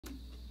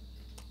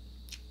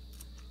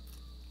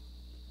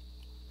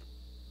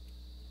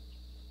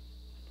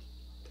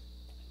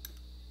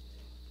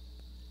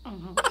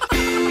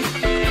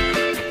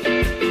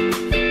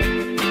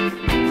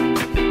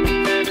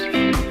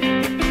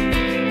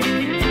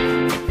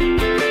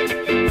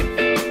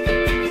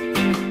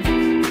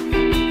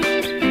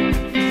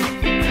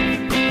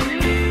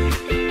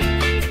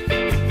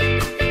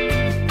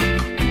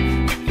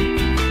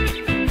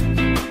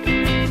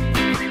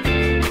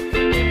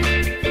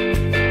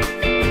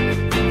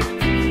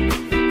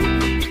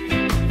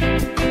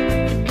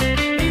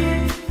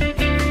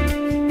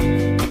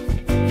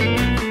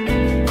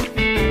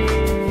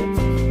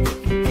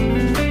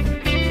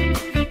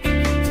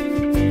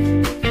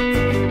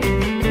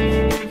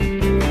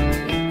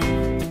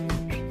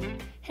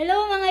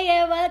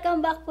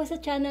welcome back po sa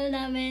channel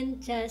namin,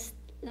 Just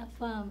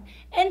Lafam.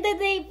 And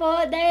today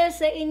po, dahil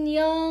sa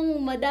inyong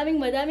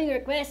madaming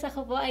request,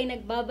 ako po ay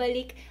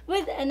nagbabalik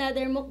with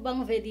another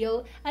mukbang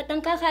video. At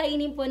ang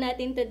kakainin po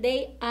natin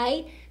today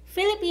ay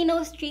Filipino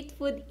street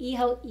food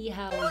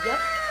Ihaw-Ihaw.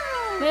 Yup.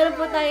 Meron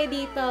po tayo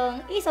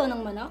ditong isaw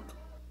ng manok,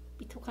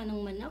 bituka ng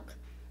manok,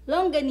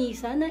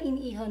 longganisa na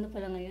iniihaw na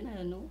pala ngayon, I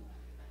don't know.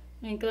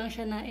 Ngayon ko lang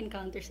siya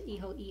na-encounter sa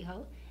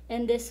Ihaw-Ihaw.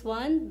 And this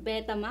one,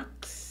 Betamax.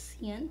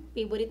 Yan,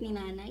 favorite ni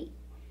nanay.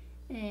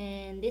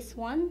 And this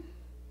one,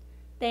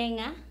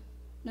 tenga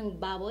ng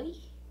baboy.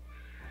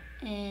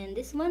 And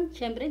this one,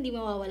 syempre, hindi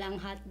mawawala ang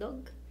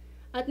hotdog.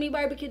 At may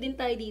barbecue din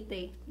tayo dito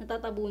eh.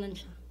 Natatabunan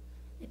siya.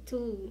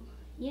 Ito.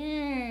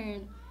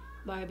 Yan.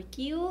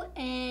 Barbecue.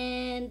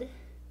 And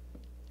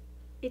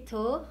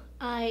ito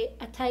ay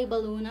atay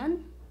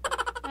balunan.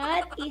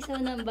 At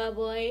isaw ng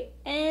baboy.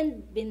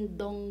 And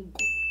bindonggo.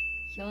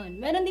 Yun.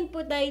 Meron din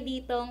po tayo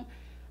ditong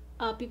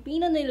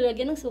pipino na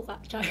nilalagyan ng suka.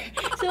 Char.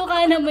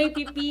 Suka na may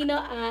pipino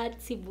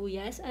at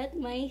sibuyas. At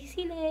may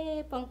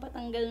sile, pang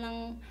patanggal ng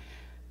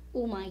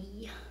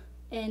umay.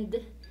 And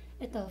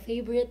ito,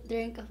 favorite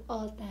drink of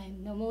all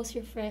time. The most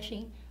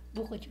refreshing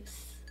Buko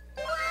juice.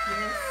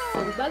 Yes.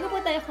 So, bago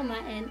po tayo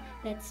kumain,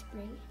 let's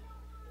pray.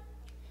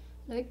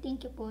 Lord,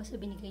 thank you po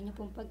sa binigay niyo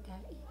pong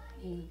pagkain.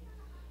 In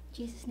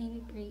Jesus' name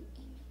we pray.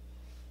 Amen.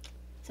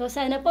 So,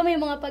 sana po may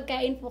mga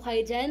pagkain po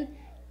kayo dyan.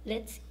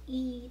 Let's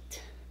eat.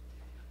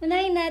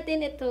 Unahin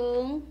natin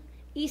itong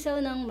isaw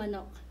ng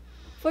manok.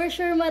 For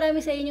sure, marami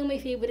sa inyong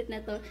may favorite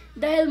na to.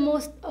 Dahil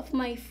most of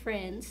my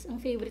friends, ang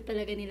favorite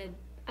talaga nila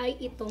ay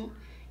itong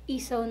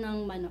isaw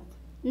ng manok.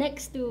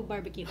 Next to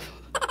barbecue.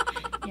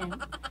 Yan.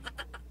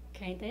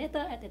 Kain tayo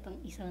ito at itong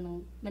isaw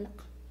ng manok.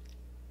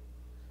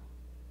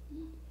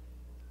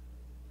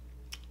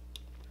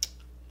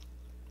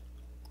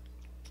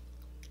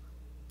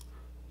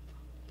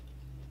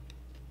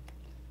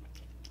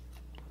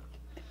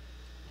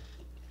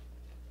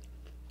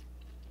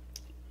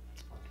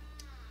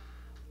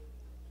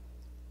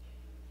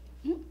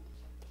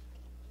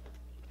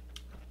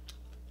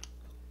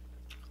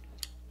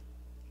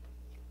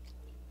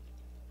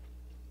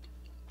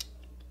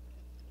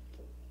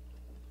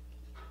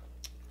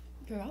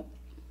 Sarap.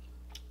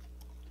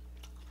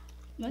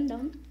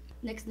 Down.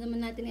 Next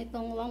naman natin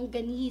itong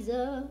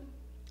longganisa.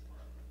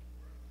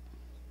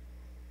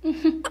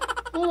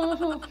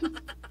 Oh.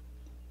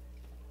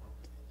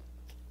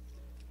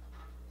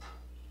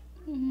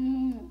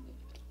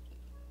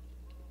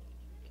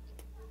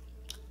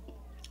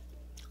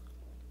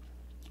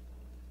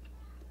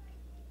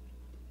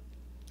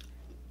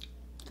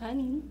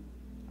 Kanin.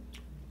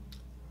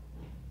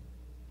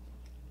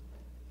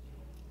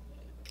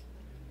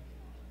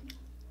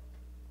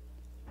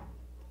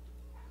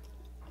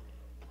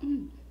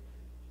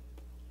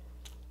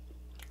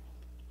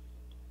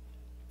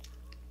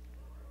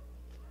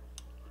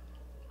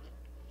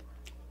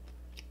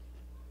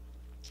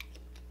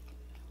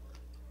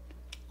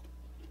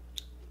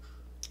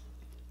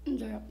 Ang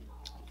sarap.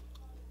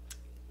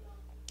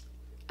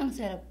 Ang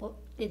sarap po.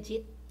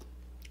 Legit.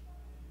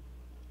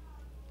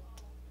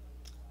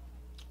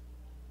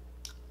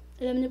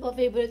 Alam niyo po,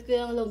 favorite ko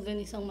yung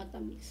longganisang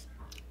matamis.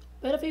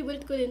 Pero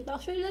favorite ko din.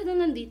 Actually, lalo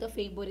nandito,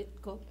 favorite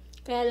ko.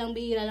 Kaya lang,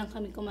 bihira lang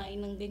kami kumain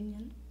ng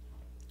ganyan.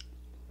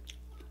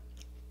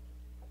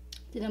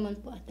 Ito naman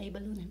po, atay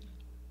balunan.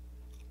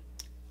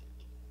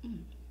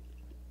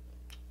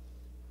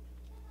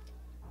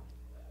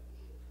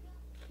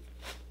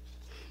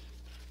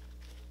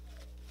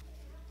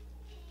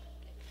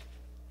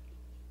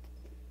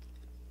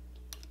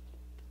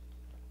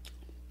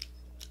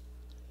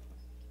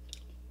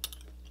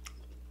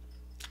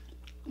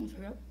 Ang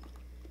sarap.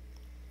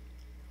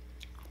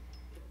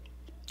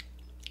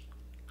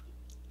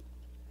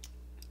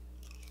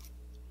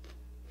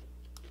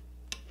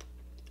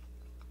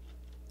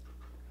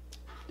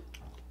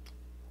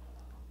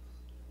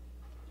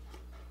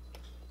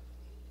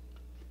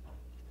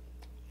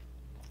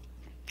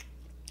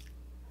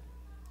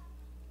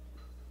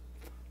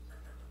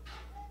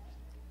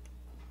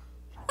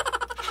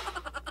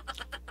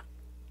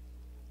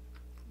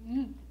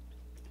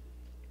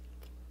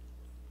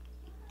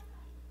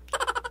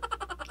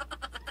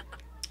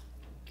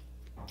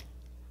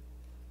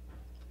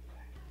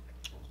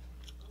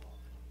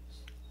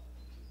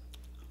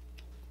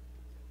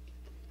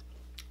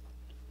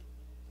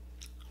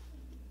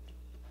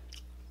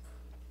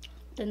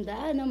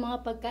 Tandaan, ang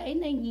mga pagkain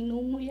ay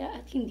hinunguya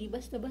at hindi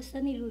basta-basta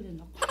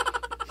nilulunok.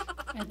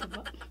 Ito po.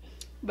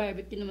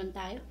 Barbecue naman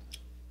tayo.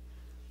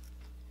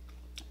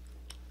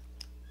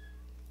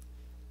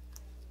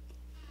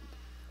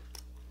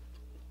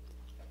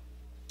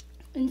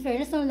 In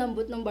fairness, ang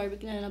lambot ng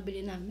barbecue na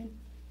nabili namin.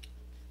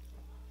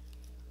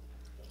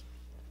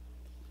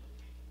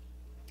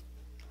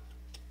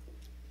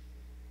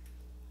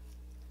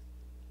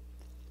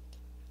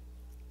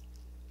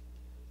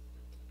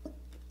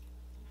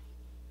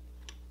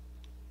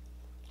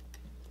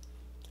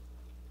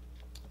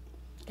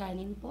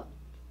 Kanin po.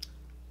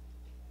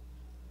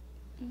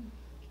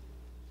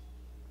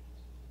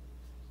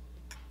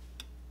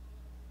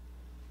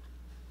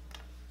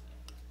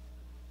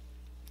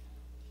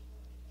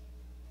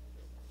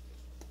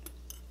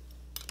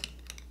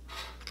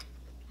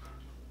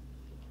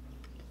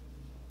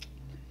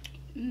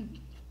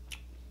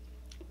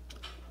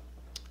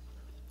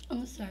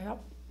 Ang sarap.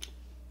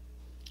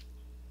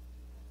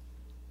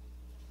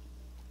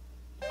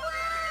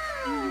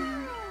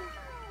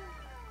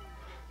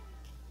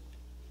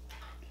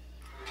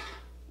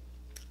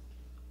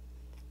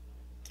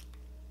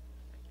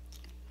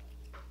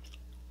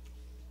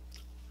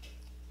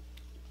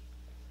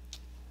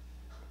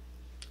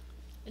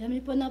 Alam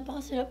niyo po,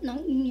 napakasarap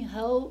ng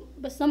inihaw.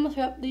 Basta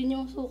masarap din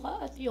yung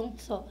suka at yung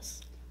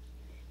sauce.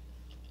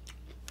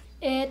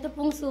 Ito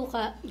pong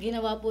suka,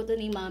 ginawa po ito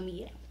ni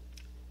Mami.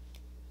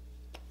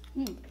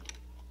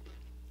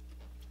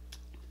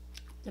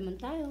 Naman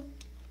tayo.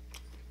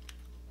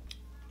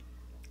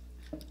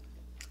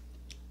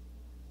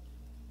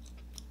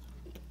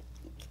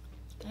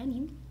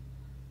 Kanin.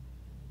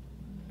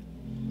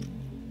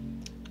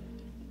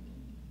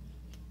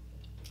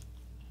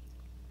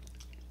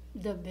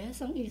 The best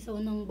ang isaw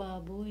ng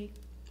baboy.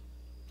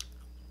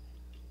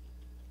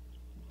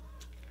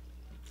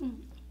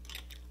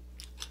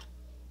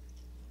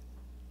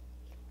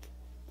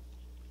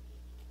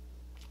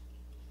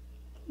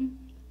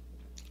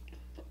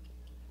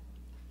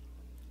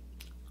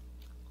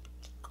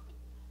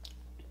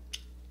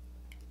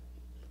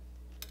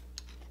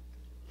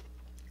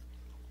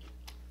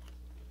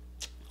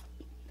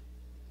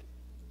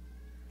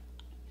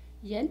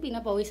 Yan,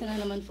 pinapawisan na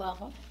naman po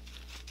ako.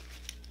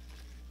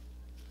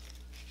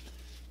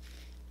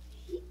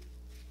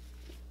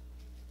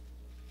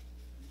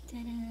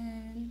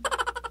 Tadaan!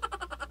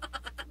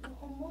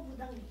 Naku mo,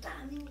 budang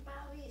daming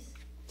pawis.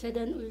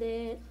 Tadaan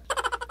ulit.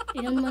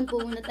 Inom naman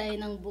po muna tayo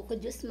ng buko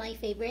juice, my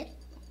favorite.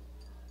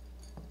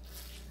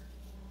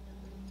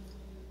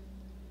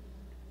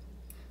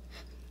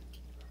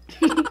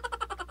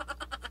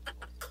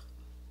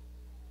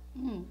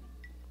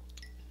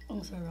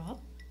 Ang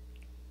sarap.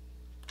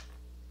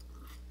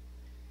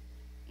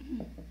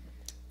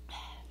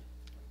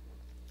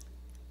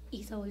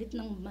 Isa ulit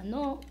ng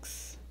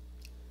manoks.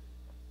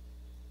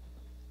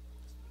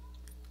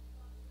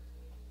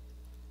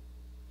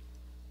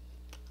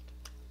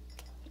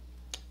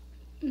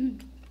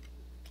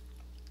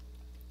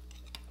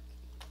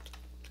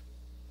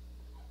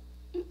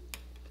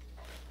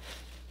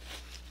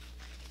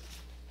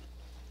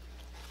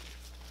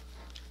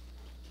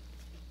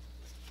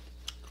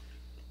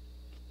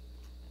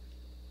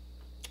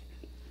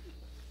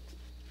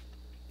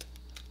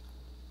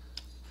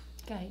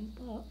 Kain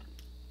po.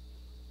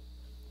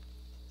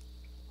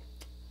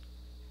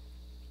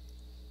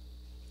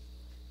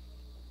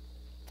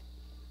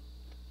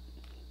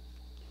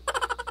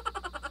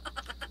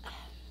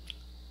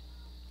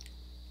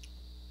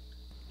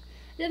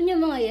 Alam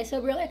niyo mga yes,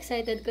 sobrang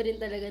excited ko rin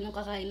talaga nung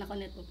kakain ako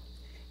nito.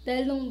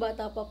 Dahil nung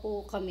bata pa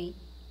po kami,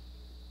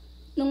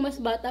 nung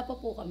mas bata pa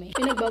po kami,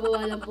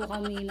 pinagbabawalan po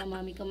kami na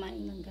mami kumain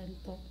ng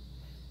ganito.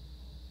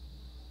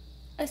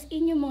 As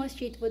in yung mga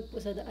street food po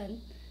sa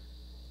daan.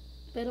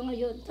 Pero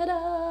ngayon, tada!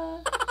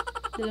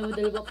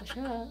 Dalawa-dalawa pa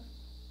siya.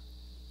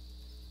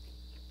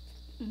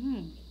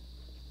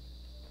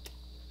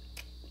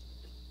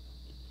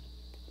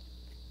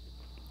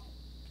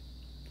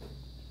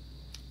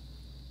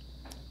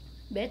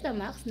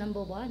 Betamax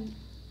number 1.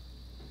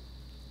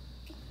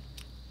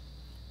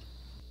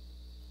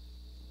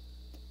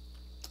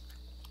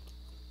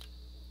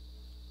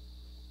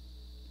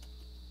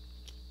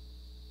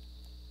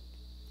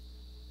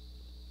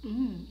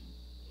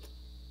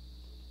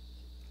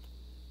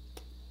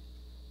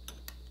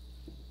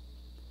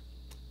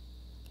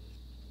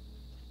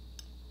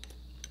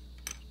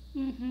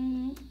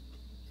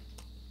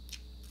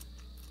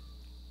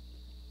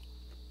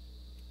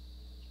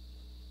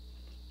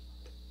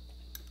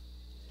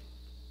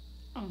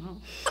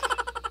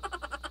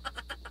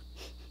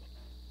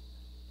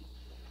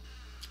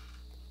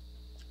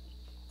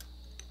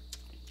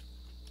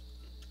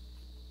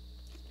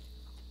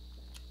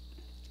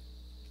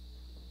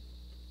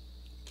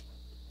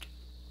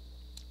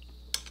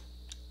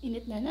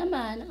 Init na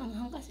naman, ang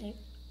anghang kasi.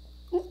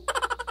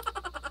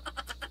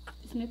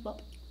 Excuse me po.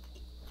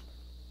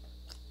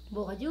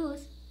 Buko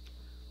juice.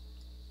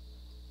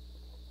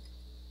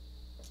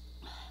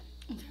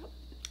 Ang sarap.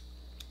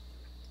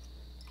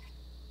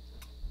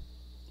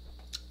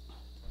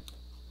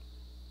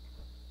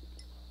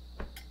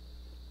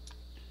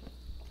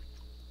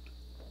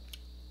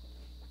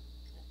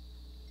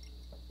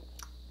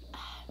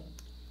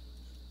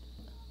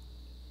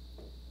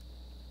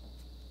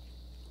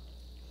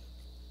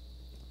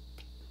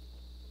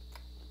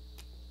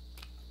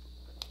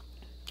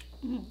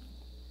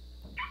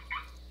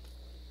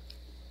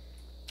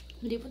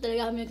 Hindi po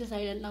talaga kami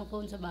nagsasilent ng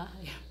phone sa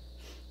bahay.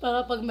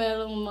 Para pag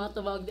mayroong mga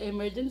tumawag na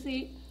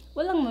emergency,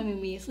 walang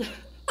mamimiss.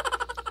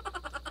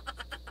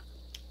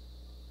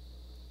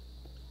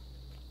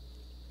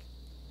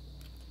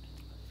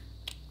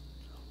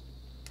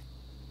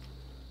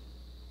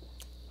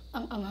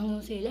 Ang anghang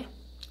ng sili.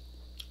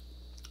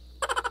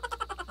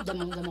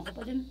 Damang-dama ko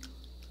pa din.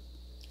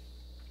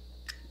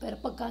 Pero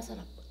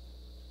pagkasarap.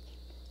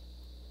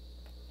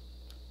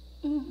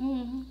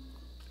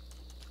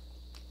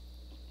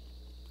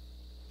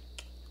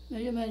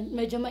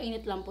 Medyo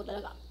mainit lang po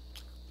talaga.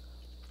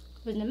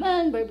 Tapos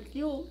naman,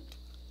 barbecue.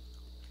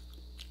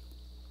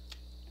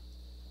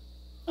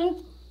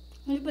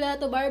 Hindi pala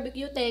ito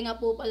barbecue, tenga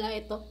po pala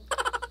ito.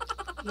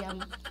 Yum.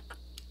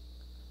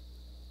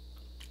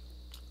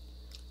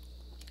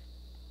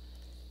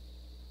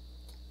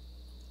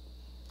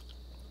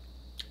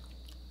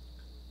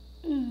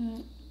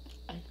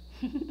 Ay.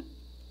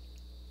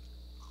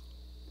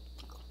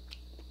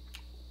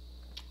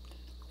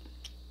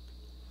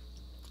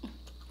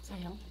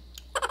 Sayang.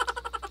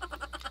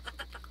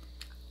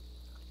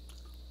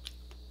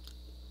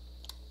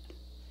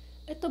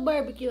 Ito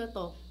barbecue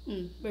to.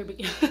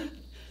 Barbecue.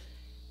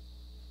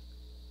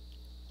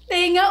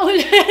 Tenga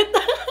ulit.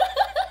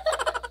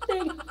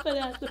 Tenga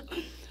pala to.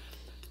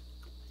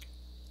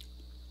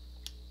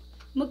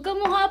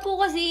 Magkamukha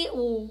po kasi.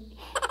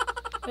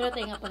 Pero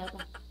tenga pala to.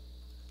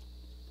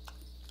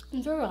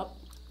 Ang sarap.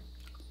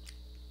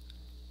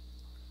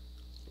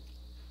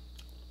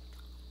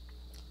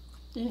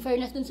 In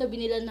fairness dun sa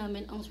binila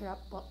namin, ang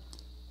sarap po.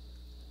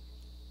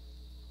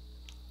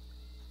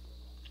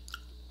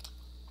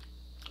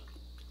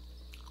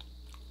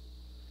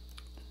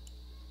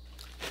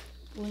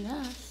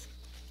 Punas.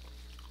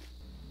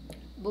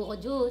 Buko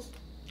juice.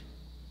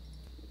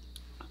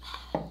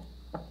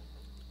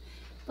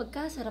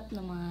 Pagkasarap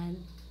naman.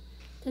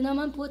 Ito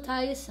naman po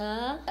tayo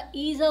sa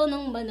isaw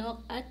ng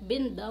manok at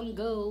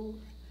bindanggo.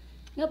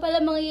 Nga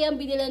pala mga iyang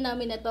binila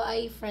namin na to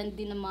ay friend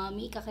din na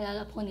mommy.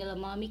 Kakilala po nila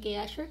mommy.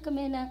 Kaya sure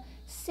kami na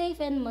safe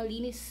and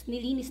malinis,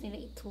 nilinis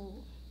nila ito.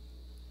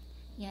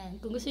 Yan.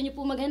 Kung gusto niyo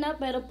po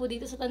maghanap, meron po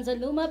dito sa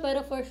Tanzanluma.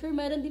 Pero for sure,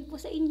 meron din po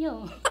sa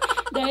inyo.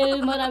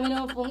 Dahil marami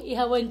naman pong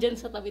ihawan dyan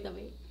sa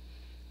tabi-tabi.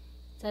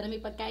 Sana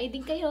may pagkain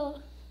din kayo.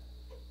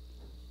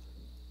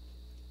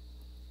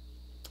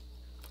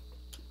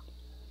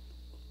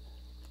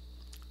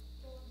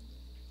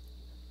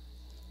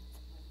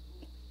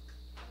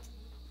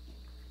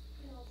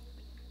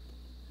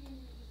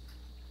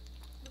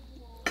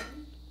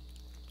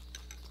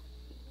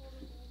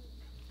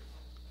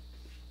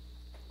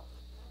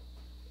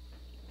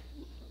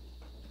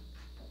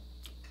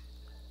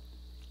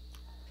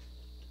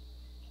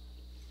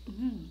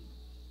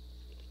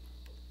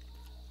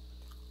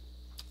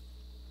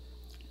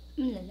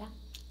 Lala.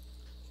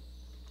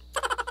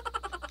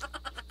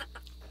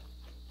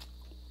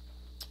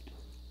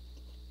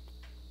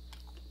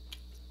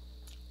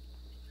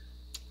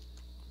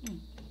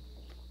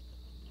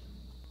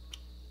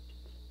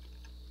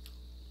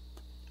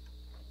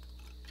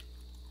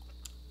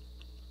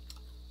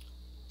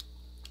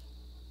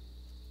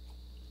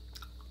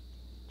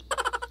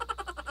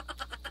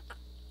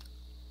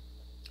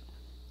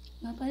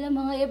 Nga pala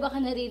mga iba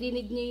ka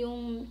naririnig niyo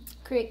yung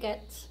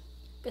crickets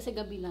kasi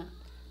gabi na.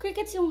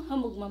 Crickets yung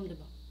hamog, ma'am,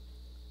 diba?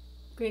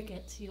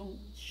 Crickets yung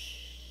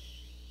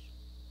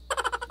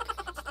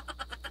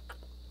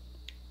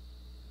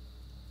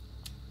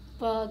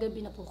paggabi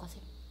na po kasi.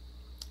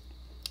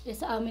 Eh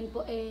sa amin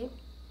po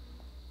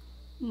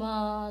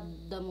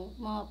madamo,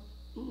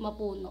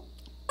 mapuno.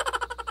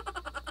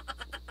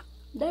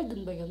 Dahil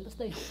dun ba yun?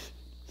 Basta yun.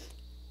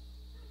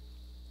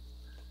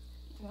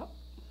 Diba?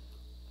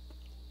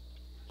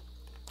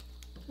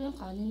 So yung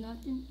kanin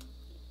natin.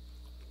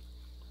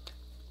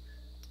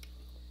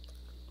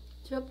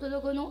 Sarap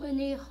talaga nung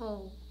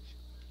inihaw.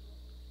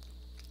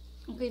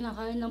 Ang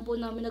kinakain lang po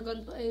namin na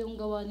ganito ay yung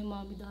gawa ni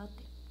mami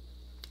dati.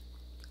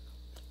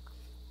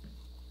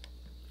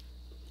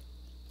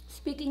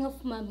 Speaking of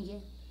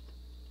mami,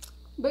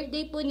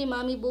 birthday po ni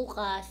mami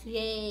bukas.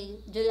 Yay!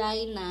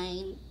 July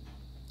 9.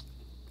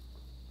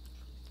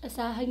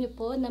 Asahan niyo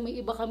po na may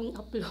iba kaming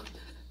upload.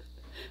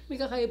 May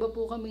kakaiba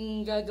po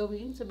kaming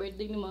gagawin sa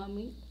birthday ni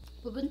mami.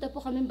 Pupunta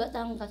po kami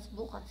Batangas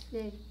bukas.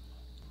 Yay!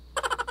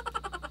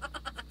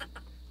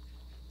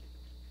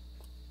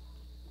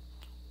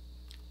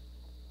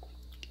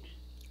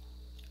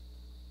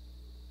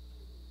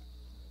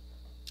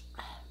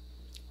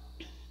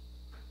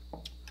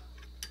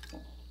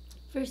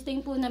 First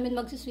time po namin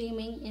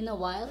magsiswimming in a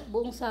while.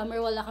 Buong summer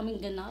wala kaming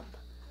ganap.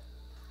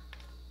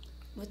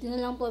 Buti na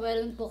lang po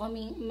meron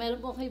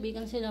po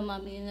kaibigan sila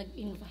mami na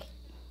nag-invite.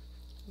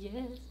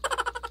 Yes.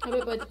 Sabi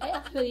po,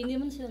 actually hindi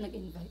man sila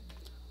nag-invite.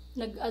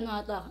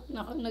 Nag-ano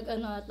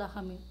ata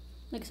kami.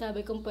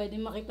 Nagsabi kung pwede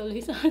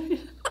makituloy sa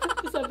kanila.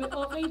 Sabi,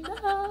 okay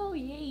daw.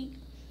 Yay.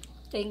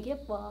 Thank you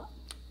po.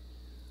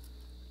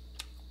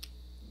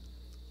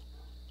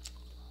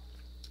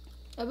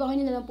 Abangan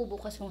nyo na lang po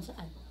bukas kung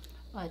saan.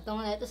 Ito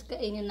nga, tapos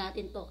kainin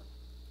natin to.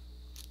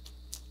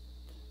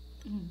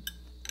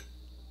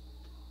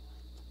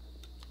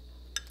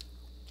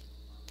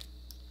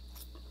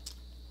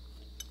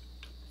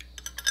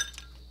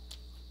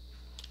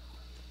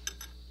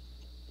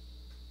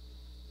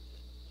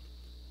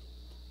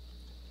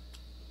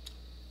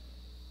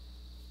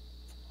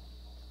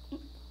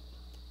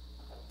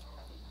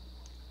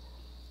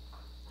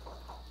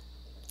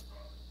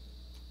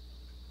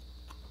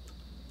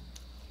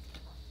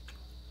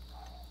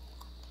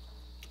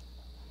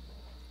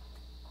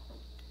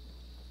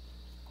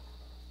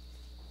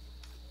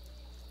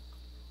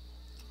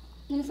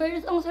 In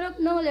fairness, ang sarap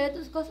ng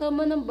lettuce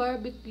kasama ng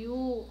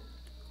barbecue.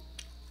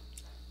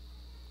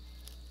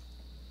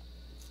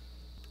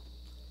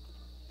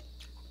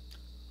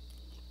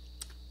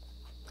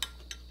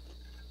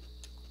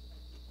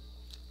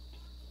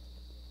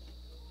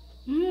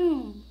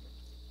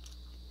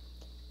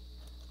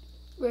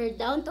 We're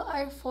down to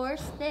our 4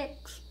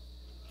 sticks.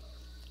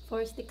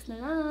 4 sticks na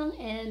lang.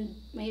 And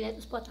may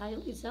lettuce pa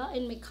tayong isa.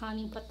 And may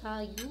kanin pa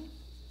tayo.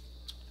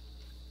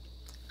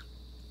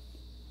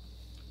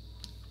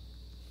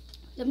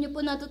 Alam niyo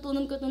po,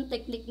 natutunan ko itong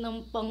technique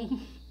ng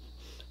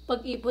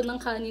pag-ipon ng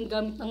kanin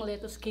gamit ng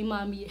lettuce kay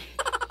mami.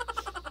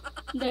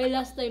 Dahil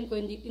last time ko,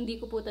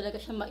 hindi ko po talaga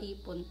siya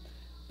maipon.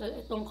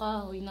 Dahil itong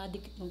kahoy,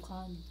 nadikit ng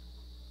kanin.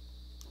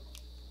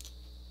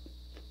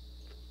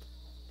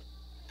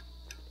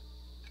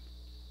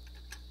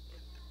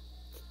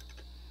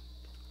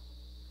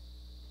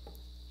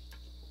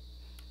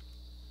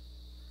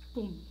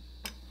 Boom.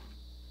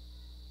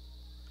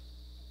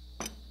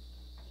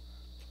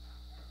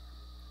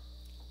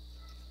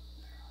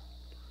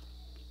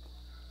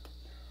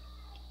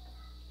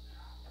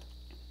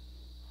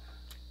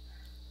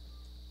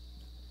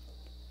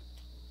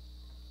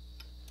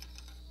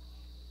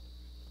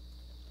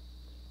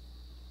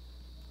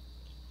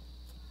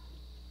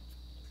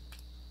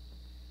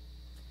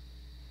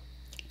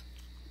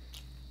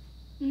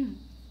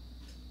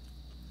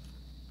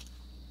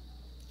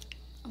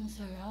 Ang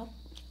sarap.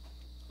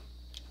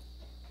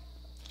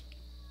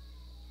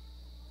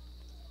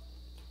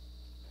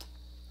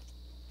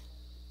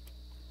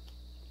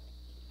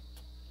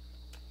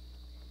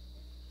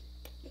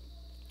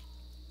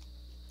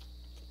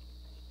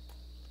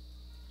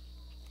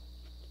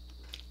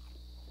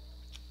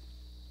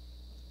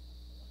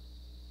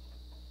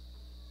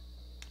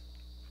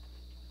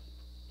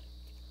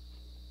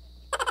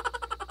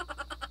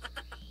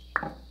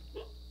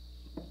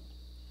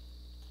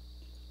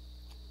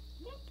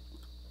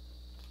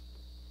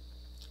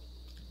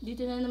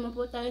 Dito na naman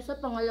po tayo sa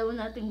pangalawa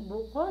nating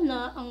buko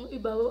na ang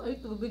ibabaw ay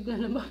tubig na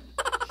naman.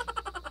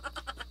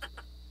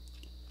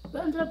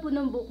 Pero ang sarap po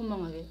ng buko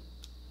mga ge.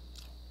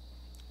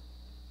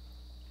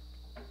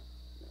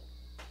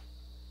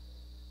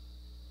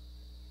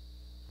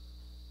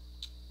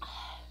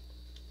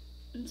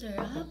 Ang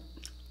sarap.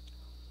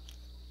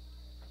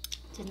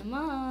 Ito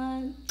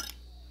naman.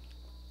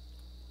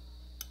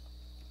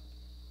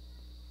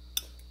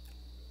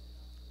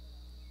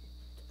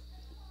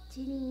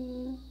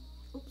 Chini.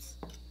 Oops.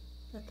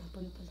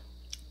 Tatapon pala.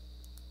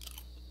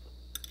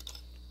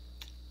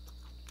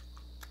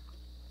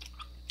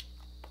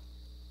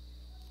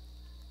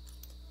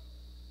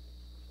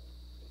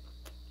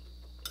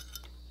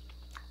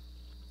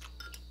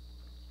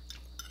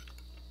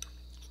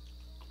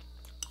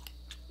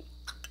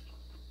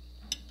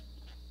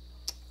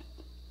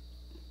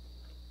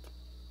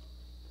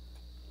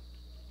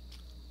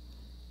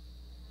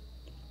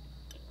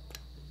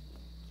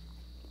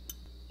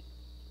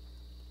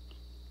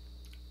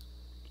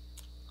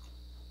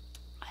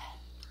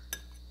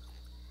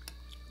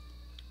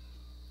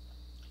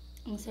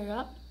 Ang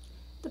sarap.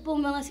 Ito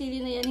pong mga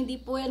sili na yan,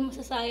 hindi po yan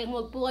masasayang.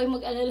 Huwag po kayong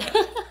mag-alala.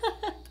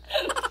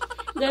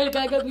 Dahil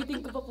gagamitin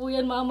ko pa po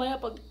yan mamaya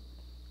pag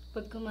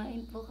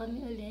kumain po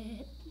kami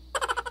ulit.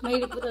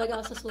 Mahilig po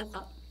talaga ako sa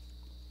suka.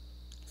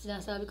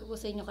 Sinasabi ko po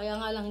sa inyo. Kaya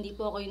nga lang hindi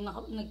po ako yung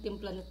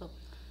nagtimpla nito.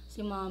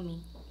 Si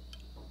Mami.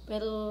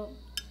 Pero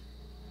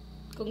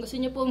kung gusto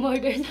niyo po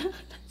umorder na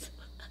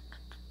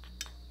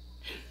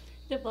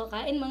ito po,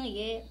 kain mga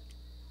ye.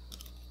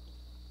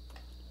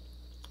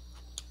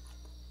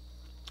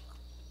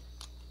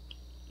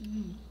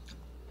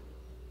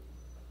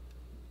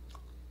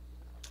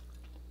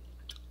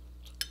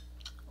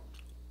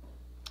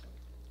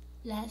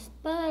 Last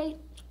bite.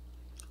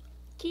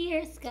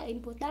 Cheers!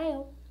 Kain po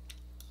tayo.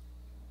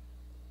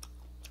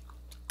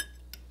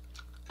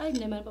 Ay,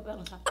 hindi naman pa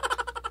pa sa.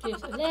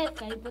 Cheers ulit.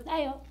 Kain po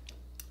tayo.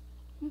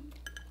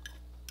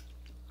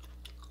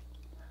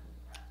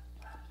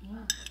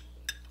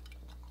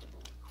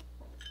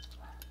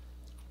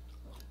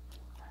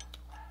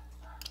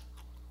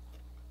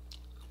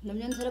 Alam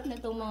niyo, ang sarap na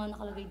itong mga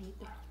nakalagay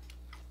dito.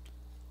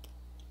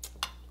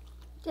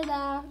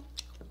 Tada!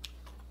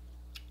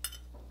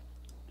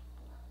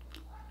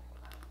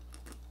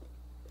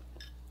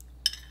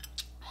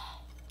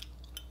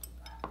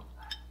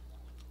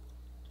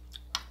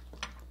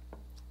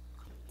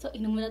 So,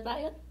 inom muna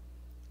tayo.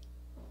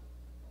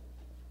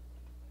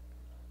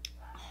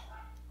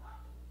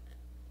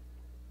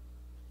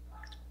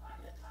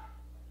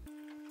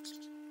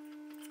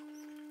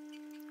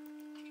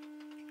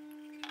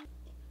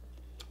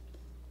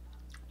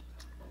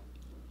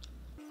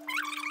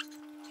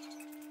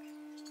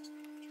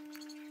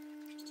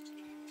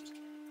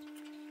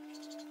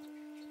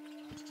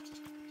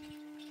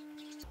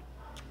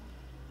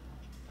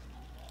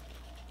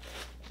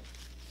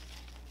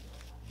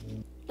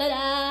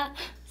 Tada!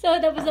 So,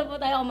 tapos na po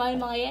tayo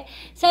kumain mga ye.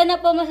 Sana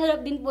po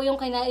masarap din po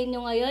yung kinain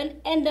nyo ngayon.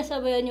 And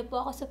nasabayan nyo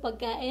po ako sa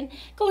pagkain.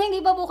 Kung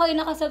hindi pa po kayo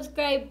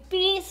nakasubscribe,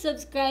 please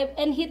subscribe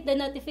and hit the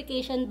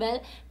notification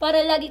bell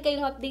para lagi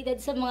kayong updated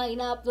sa mga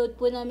ina-upload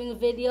po naming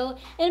video.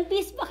 And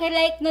please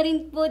pakilike na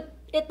rin po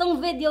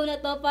itong video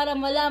na to para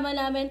malaman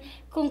namin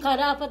kung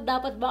karapat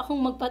dapat ba akong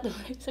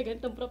magpatuloy sa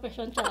ganitong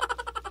profesyon.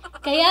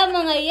 Kaya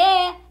mga ye,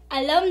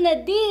 alam na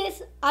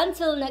this.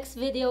 Until next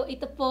video,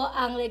 ito po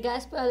ang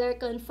Legazpi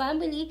Alarcon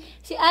family.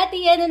 Si Ate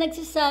Yen na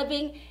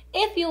nagsasabing,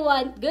 if you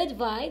want good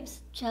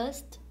vibes,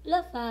 just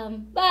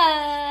Lafam.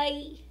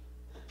 Bye!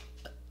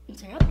 Ang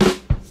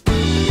sarap.